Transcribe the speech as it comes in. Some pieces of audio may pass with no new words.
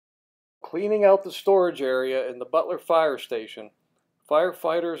Cleaning out the storage area in the Butler Fire Station,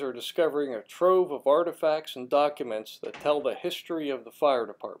 firefighters are discovering a trove of artifacts and documents that tell the history of the fire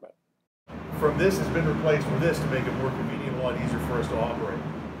department. From this has been replaced with this to make it more convenient and a lot easier for us to operate.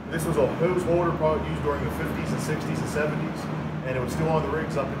 This was a hose holder probably used during the 50s and 60s and 70s, and it was still on the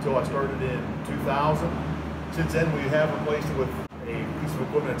rigs up until I started in 2000. Since then we have replaced it with a piece of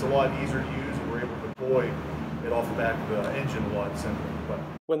equipment that's a lot easier to use, and we're able to deploy it off the back of the engine a lot simpler.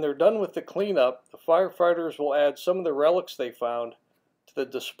 When they're done with the cleanup, the firefighters will add some of the relics they found to the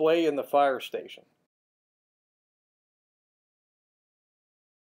display in the fire station.